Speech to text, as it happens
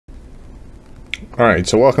Alright,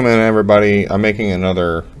 so welcome in everybody. I'm making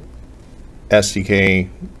another SDK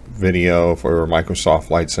video for Microsoft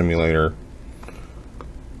Flight Simulator.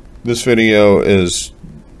 This video is,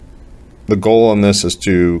 the goal on this is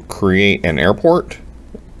to create an airport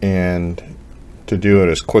and to do it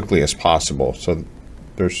as quickly as possible. So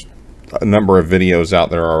there's a number of videos out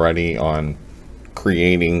there already on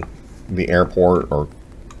creating the airport or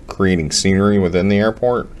creating scenery within the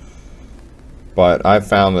airport. But I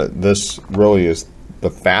found that this really is the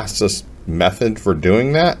fastest method for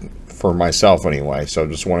doing that, for myself anyway. So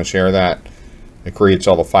just want to share that. It creates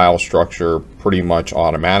all the file structure pretty much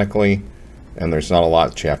automatically, and there's not a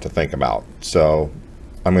lot that you have to think about. So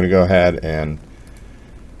I'm going to go ahead and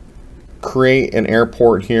create an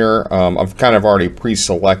airport here. I've kind of already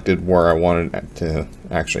pre-selected where I wanted to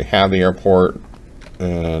actually have the airport,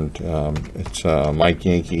 and it's Mike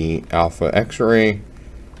Yankee Alpha X-Ray.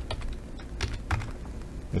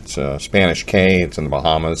 It's Spanish K. It's in the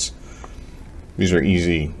Bahamas. These are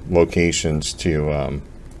easy locations to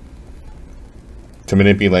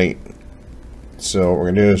manipulate. So what we're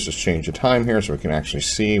going to do is just change the time here so we can actually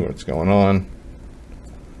see what's going on.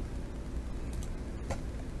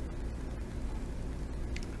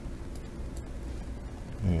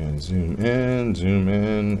 And zoom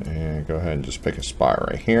in, and go ahead and just pick a spot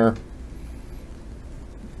right here.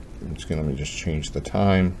 I'm just going to just change the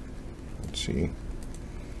time. Let's see.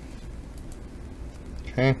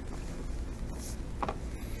 Okay.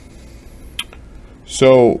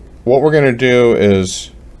 So what we're going to do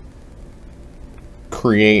is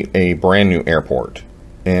create a brand new airport,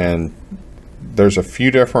 and there's a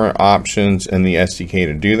few different options in the SDK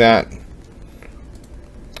to do that,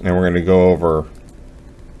 and we're going to go over,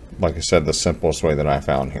 like I said, the simplest way that I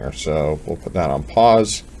found here. So we'll put that on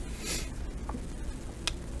pause,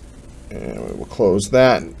 and we will close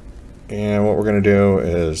that. And what we're going to do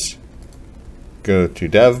is go to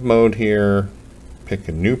dev mode here, pick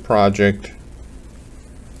a new project.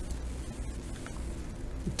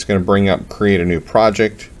 It's going to bring up create a new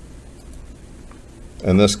project.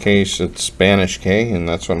 In this case it's Spanish K, and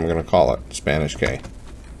that's what I'm going to call it, Spanish K.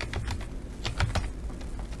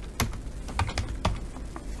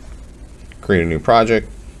 Create a new project.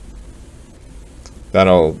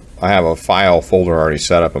 I have a file folder already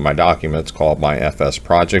set up in my documents called my FS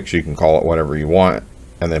projects. You can call it whatever you want,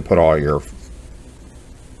 and then put all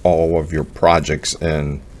of your projects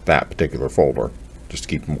in that particular folder just to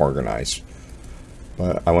keep them organized.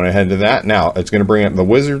 But I went ahead to that. Now it's going to bring up the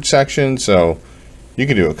wizard section, so you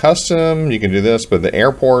can do a custom, you can do this, but the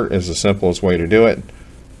airport is the simplest way to do it.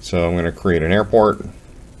 So I'm going to create an airport,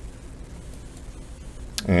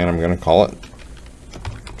 and I'm going to call it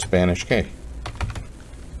Spanish K.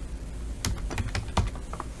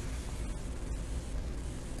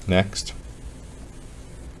 Next.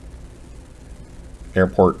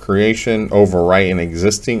 Airport creation, overwrite an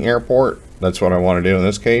existing airport. That's what I want to do in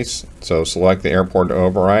this case. So select the airport to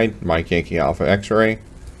override, Mike Yankee Alpha X-Ray.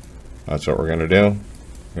 That's what we're going to do. I'm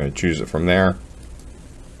going to choose it from there.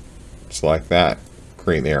 Select that,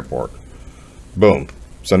 create the airport. Boom.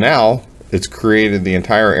 So now it's created the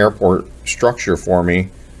entire airport structure for me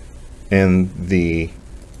in the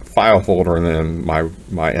file folder and then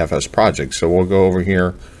my FS project. So we'll go over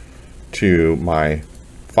here to my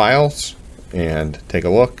files and take a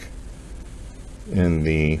look in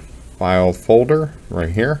the file folder right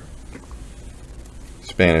here,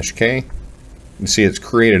 Spanish K. You see it's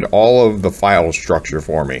created all of the file structure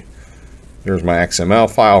for me. There's my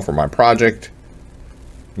XML file for my project,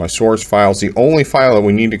 my source files. The only file that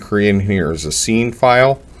we need to create in here is a scene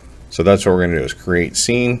file. So that's what we're going to do, is create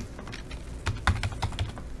scene.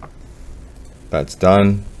 That's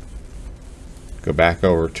done. Go back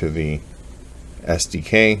over to the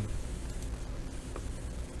SDK,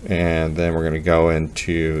 and then we're going to go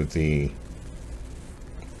into the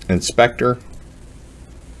inspector.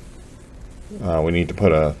 We need to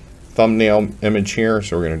put a thumbnail image here,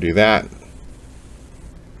 so we're going to do that.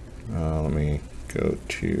 Let me go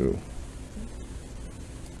to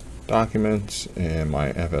documents and my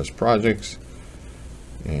FS projects,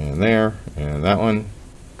 and there, and that one.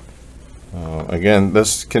 Again,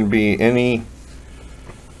 this can be any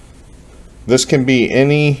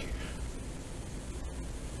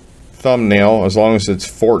thumbnail as long as it's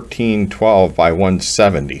 1412 by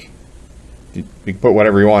 170. You can put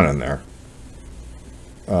whatever you want in there.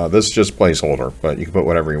 This is just placeholder, but you can put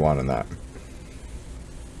whatever you want in that.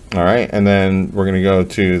 Alright, and then we're going to go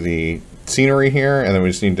to the scenery here, and then we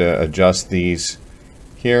just need to adjust these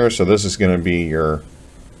here. So this is going to be your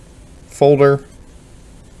folder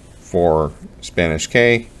for Spanish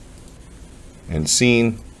K and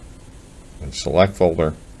scene, and select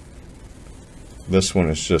folder, This one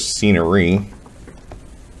is just scenery.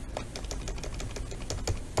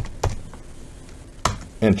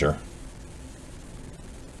 Enter.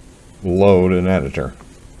 Load an editor.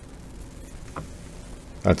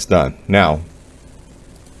 That's done. Now,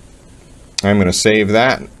 I'm going to save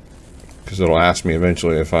that because it'll ask me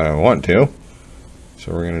eventually if I want to.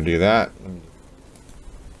 So we're going to do that.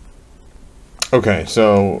 Okay,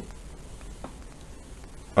 so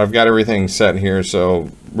I've got everything set here. So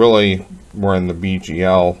really, we're in the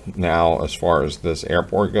BGL now as far as this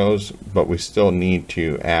airport goes, but we still need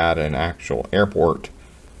to add an actual airport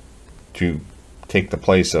to take the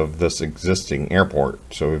place of this existing airport.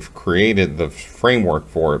 So we've created the framework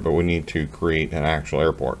for it, but we need to create an actual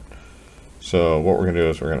airport. So what we're going to do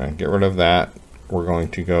is we're going to get rid of that. We're going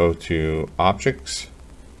to go to Objects,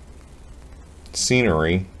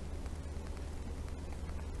 Scenery,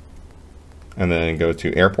 and then go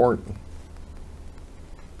to Airport.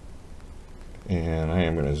 And I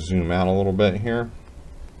am going to zoom out a little bit here.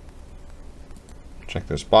 Check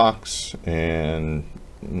this box and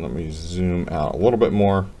let me zoom out a little bit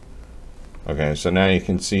more. Okay, so now you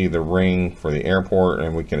can see the ring for the airport,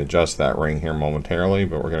 and we can adjust that ring here momentarily,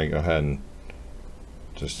 but we're going to go ahead and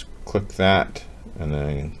just click that and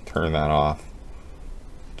then turn that off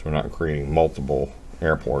so we're not creating multiple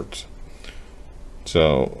airports.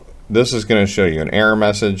 So this is going to show you an error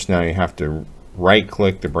message. Now you have to right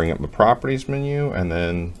click to bring up the properties menu, and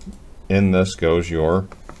then in this goes your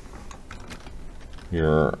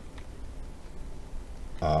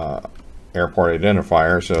airport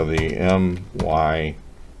identifier. So the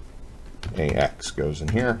MYAX goes in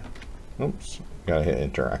here. Oops, gotta hit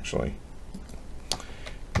enter actually.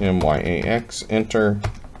 MYAX, enter,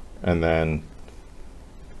 and then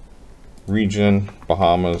region,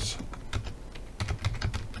 Bahamas.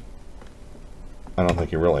 I don't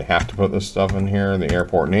think you really have to put this stuff in here. The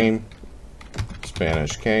airport name,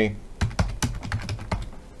 Spanish K.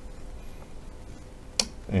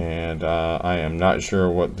 And I am not sure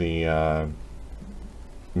what the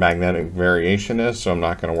magnetic variation is, so I'm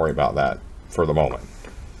not going to worry about that for the moment.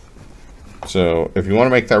 So if you want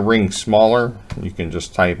to make that ring smaller, you can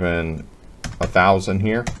just type in 1,000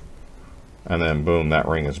 here, and then boom, that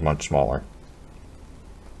ring is much smaller.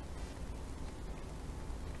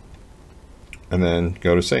 And then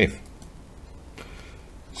go to save.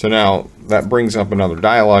 So now that brings up another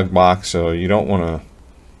dialog box. So you don't want to,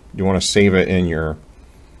 you want to save it in your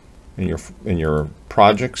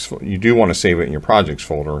projects. You do want to save it in your projects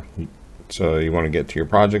folder. So you want to get to your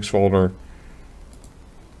projects folder,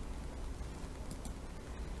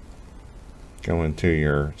 go into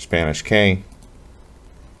your Spanish K,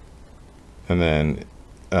 and then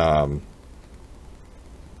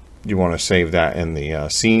you want to save that in the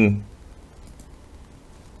scene.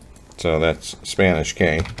 So that's Spanish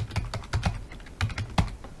K.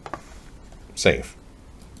 Save.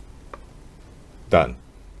 Done.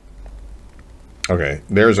 Okay,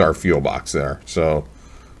 there's our fuel box there. So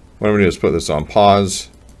what I'm going to do is put this on pause,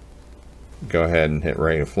 go ahead and hit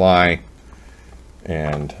ready to fly,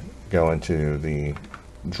 and go into the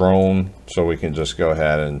drone so we can just go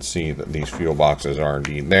ahead and see that these fuel boxes are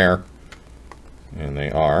indeed there. And they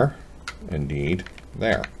are indeed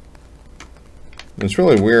there. It's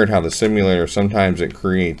really weird how the simulator, sometimes it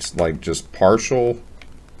creates like just partial,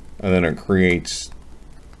 and then it creates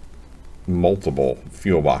multiple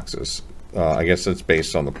fuel boxes. I guess it's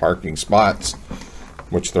based on the parking spots,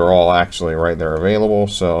 which they're all actually right there available.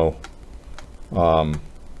 So what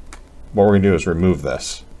we're going to do is remove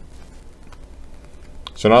this.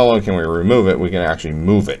 So not only can we remove it, we can actually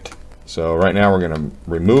move it. So right now we're going to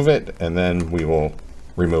remove it, and then we will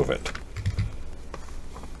remove it.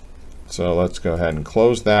 So let's go ahead and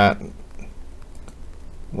close that.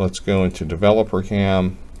 Let's go into Developer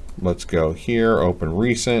Cam. Let's go here, open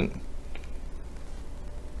Recent,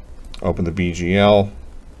 open the BGL,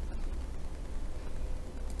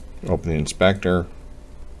 open the inspector,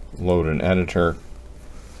 load an editor.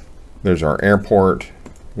 There's our airport.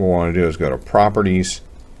 What we want to do is go to Properties.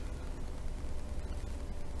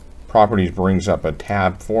 Properties brings up a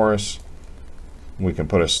tab for us. We can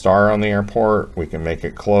put a star on the airport. We can make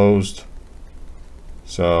it closed.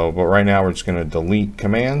 So, but right now we're just going to delete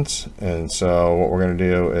commands. And so what we're going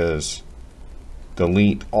to do is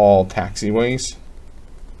delete all taxiways.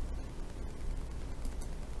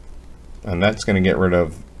 And that's going to get rid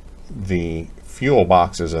of the fuel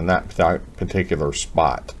boxes in that particular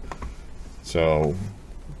spot. So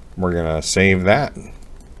we're going to save that.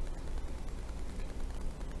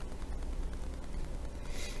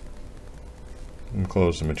 And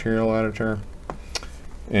close the material editor.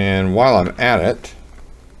 And while I'm at it,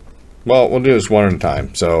 Well, we'll do this one at a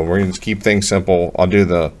time. So we're going to just keep things simple. I'll do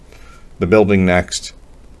the building next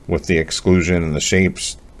with the exclusion and the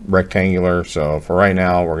shapes rectangular. So for right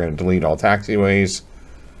now, we're going to delete all taxiways.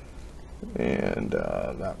 And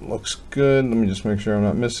that looks good. Let me just make sure I'm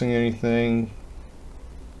not missing anything.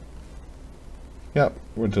 Yep,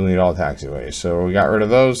 we'll delete all taxiways. So we got rid of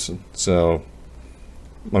those. So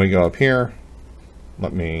let me go up here.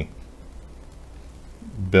 Let me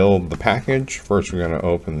build the package. First, we're going to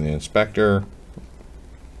open the inspector,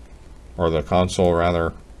 or the console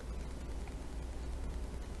rather,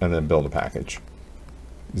 and then build a package.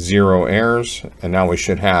 0 errors, and now we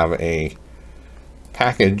should have a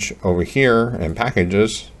package over here in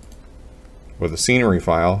packages with a scenery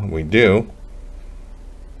file. We do.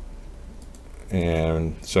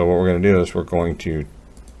 And so what we're going to do is we're going to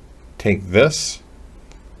take this.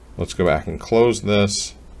 Let's go back and close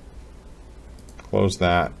this. Close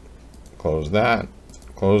that. Close that.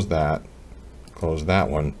 Close that. Close that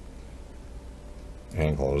one.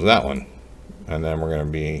 And close that one. And then we're going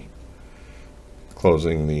to be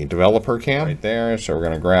closing the developer cam right there. So we're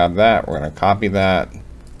going to grab that. We're going to copy that. And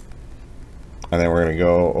then we're going to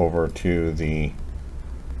go over to the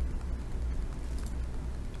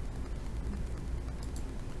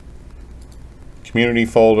community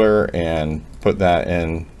folder and put that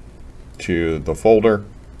in to the folder.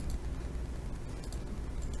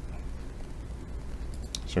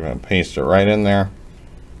 So we're going to paste it right in there.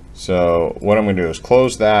 So what I'm going to do is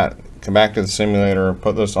close that, come back to the simulator,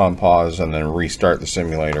 put this on pause, and then restart the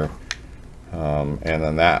simulator. And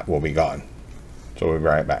then that will be gone. So we'll be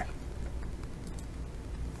right back.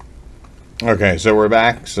 Okay, so we're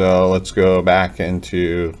back. So let's go back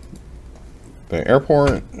into the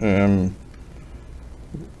airport.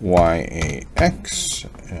 YAX,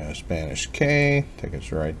 Spanish K,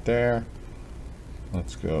 tickets right there.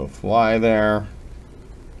 Let's go fly there.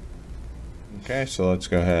 Okay, so let's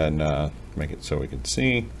go ahead and make it so we can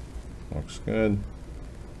see. Looks good.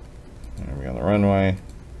 There we go on the runway.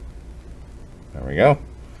 There we go.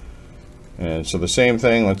 And so the same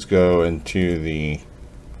thing, let's go into the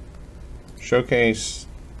showcase,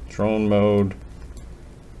 drone mode,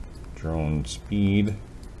 drone speed.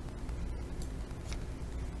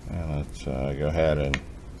 And let's go ahead and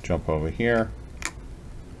jump over here.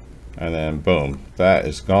 And then boom, that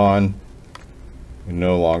is gone. We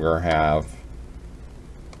no longer have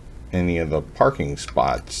any of the parking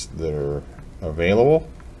spots that are available,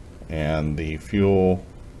 and the fuel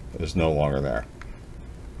is no longer there.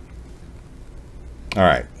 All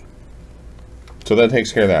right, so that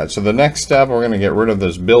takes care of that. So the next step, we're going to get rid of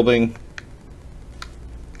this building,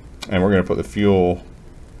 and we're going to put the fuel,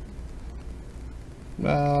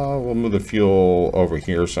 we'll move the fuel over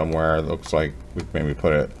here somewhere. It looks like we maybe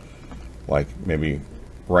put it like maybe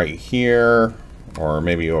right here, or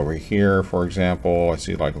maybe over here, for example. I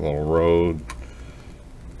see like a little road,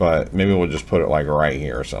 but maybe we'll just put it like right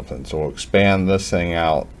here or something. So we'll expand this thing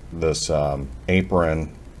out, this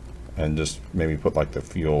apron, and just maybe put like the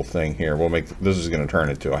fuel thing here. We'll make, this is going to turn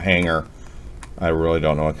into a hangar. I really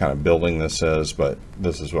don't know what kind of building this is, but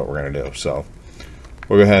this is what we're going to do. So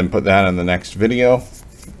we'll go ahead and put that in the next video,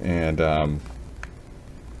 and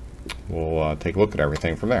we'll take a look at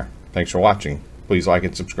everything from there. Thanks for watching. Please like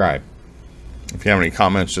and subscribe. If you have any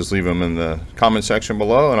comments, just leave them in the comment section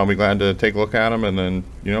below, and I'll be glad to take a look at them and then,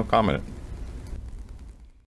 comment it.